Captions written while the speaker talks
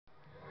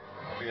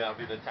I'll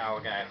be the towel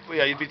guy. Well,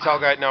 yeah, you'd be towel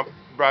guy. Now,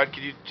 Brad,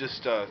 could you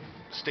just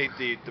state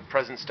the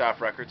present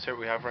staff records here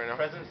we have right now?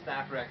 Present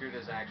staff record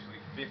is actually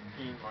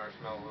 15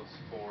 marshmallows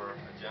for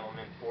a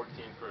gentleman, 14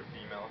 for a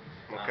female.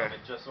 Okay.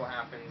 It just so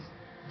happens,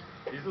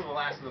 these are the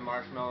last of the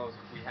marshmallows.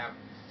 We have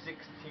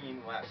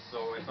 16 left,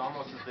 so it's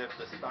almost as if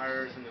the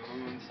stars and the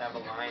moons have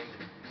aligned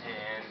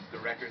and the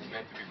record's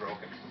meant to be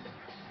broken.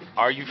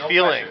 Are you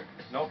feeling?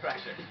 No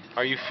pressure.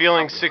 Are you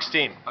feeling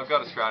 16? I've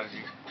got a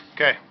strategy.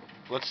 Okay,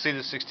 let's see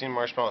the 16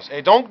 marshmallows.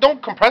 Hey, don't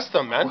compress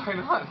them, man. Why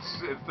not?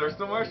 They're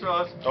still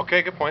marshmallows.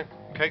 Okay, good point.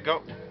 Okay,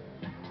 go.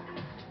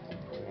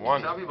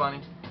 1. Chubby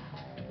bunny.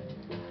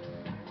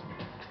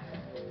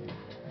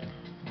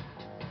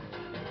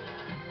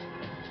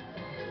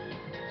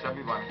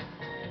 Chubby bunny.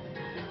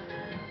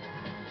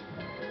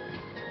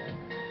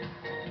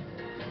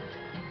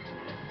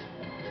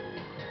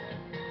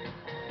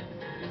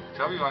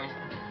 Chubby bunny.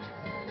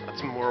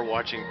 That's more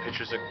watching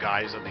pictures of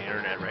guys on the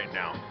internet right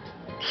now.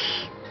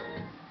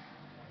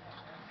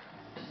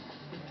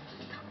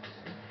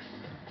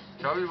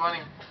 Chubby bunny.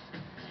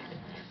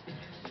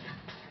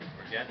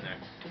 We're getting there.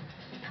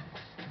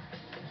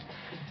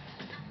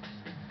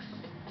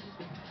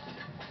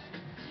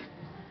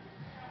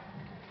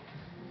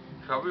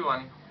 Chubby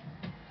bunny.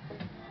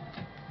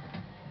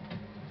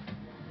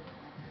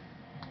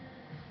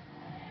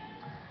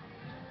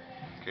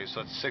 Okay,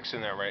 so that's 6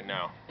 in there right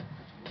now.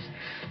 I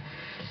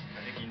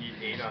think you need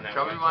 8 on that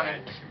Chubby one bunny.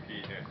 side to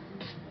compete here.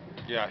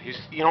 Yeah,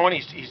 you know what,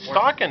 he's Or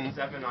stalking.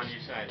 7 on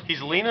each side.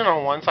 He's leaning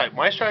on one side.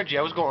 My strategy,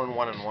 I was going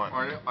 1 and 1.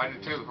 I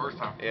did too the first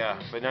time. Yeah,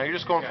 but now you're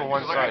just going Yeah, for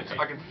one Because side.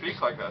 I can speak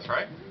like this,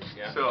 right?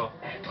 Yeah. So,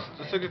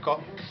 That's a good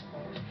call.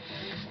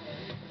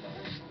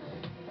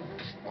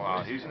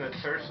 Wow, he's using the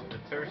terse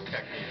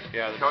technique.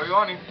 Yeah, Chubby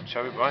bunny.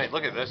 Chubby bunny.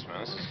 Look at this, man.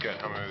 This is good.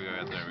 How many we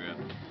got there? We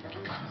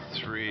got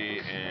 3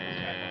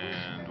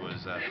 and what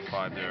is that?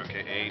 5 there.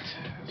 Okay, 8.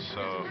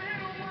 So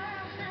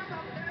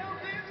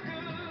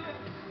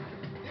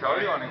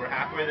Chubby bunny. We're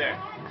halfway there.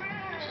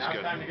 this is Now it's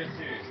good. time to get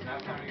serious. Now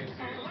it's time to get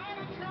serious.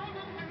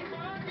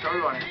 Chubby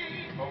bunny.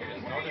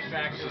 Focus. No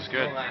distractions. This is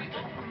good. No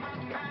laughter.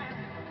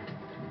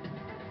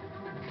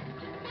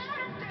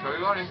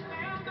 Chubby bunny.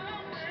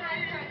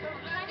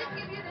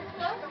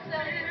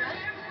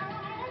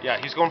 Yeah,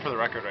 he's going for the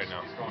record right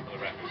now. He's going for the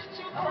record.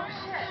 Oh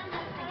shit.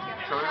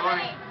 Chubby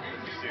bunny.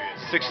 This is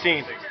serious.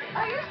 16. 16.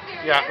 Are you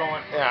serious? Yeah,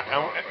 Going. yeah.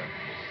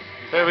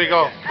 There we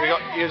go.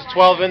 He has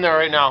 12 in there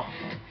right now.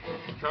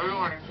 Chubby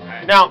bunny.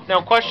 Alright.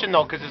 Now question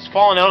though, because it's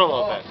falling out a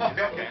little bit.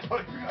 Okay.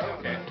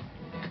 Okay.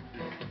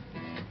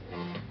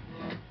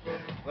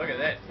 Look at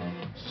this.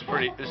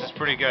 This is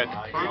pretty good.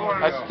 Chubby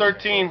bunny. That's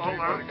 13. Hold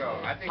Where on. to go?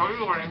 I think. Chubby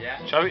bunny.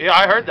 Yeah. Chubby, yeah,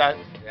 I heard that.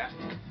 Yeah.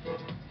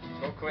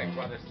 Go quick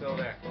while they're still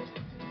there.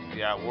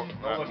 Yeah.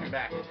 No looking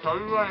back.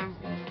 Chubby bunny.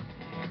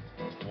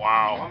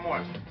 Wow. One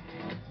more.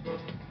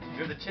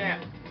 You're the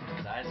champ.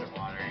 His eyes are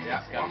watering.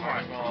 Yeah, He's got one more.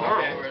 marshmallow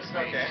More. all over his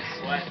face. Okay. He's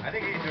sweating. I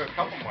think you can do a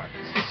couple more.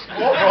 Oh.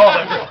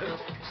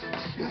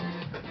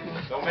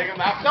 Don't make him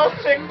laugh. Don't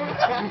make him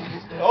laugh.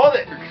 Hold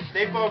it.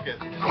 Stay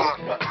focused. One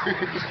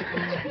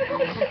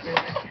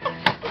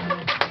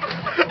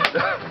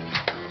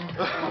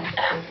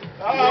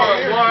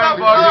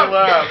fucking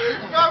laugh.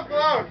 So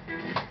close.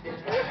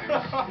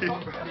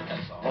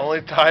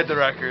 Only tied the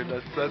record.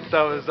 That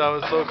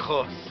was so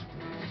close.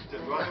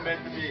 Just wasn't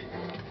meant to be.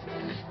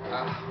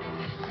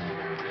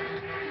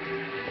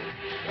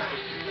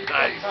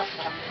 Nice.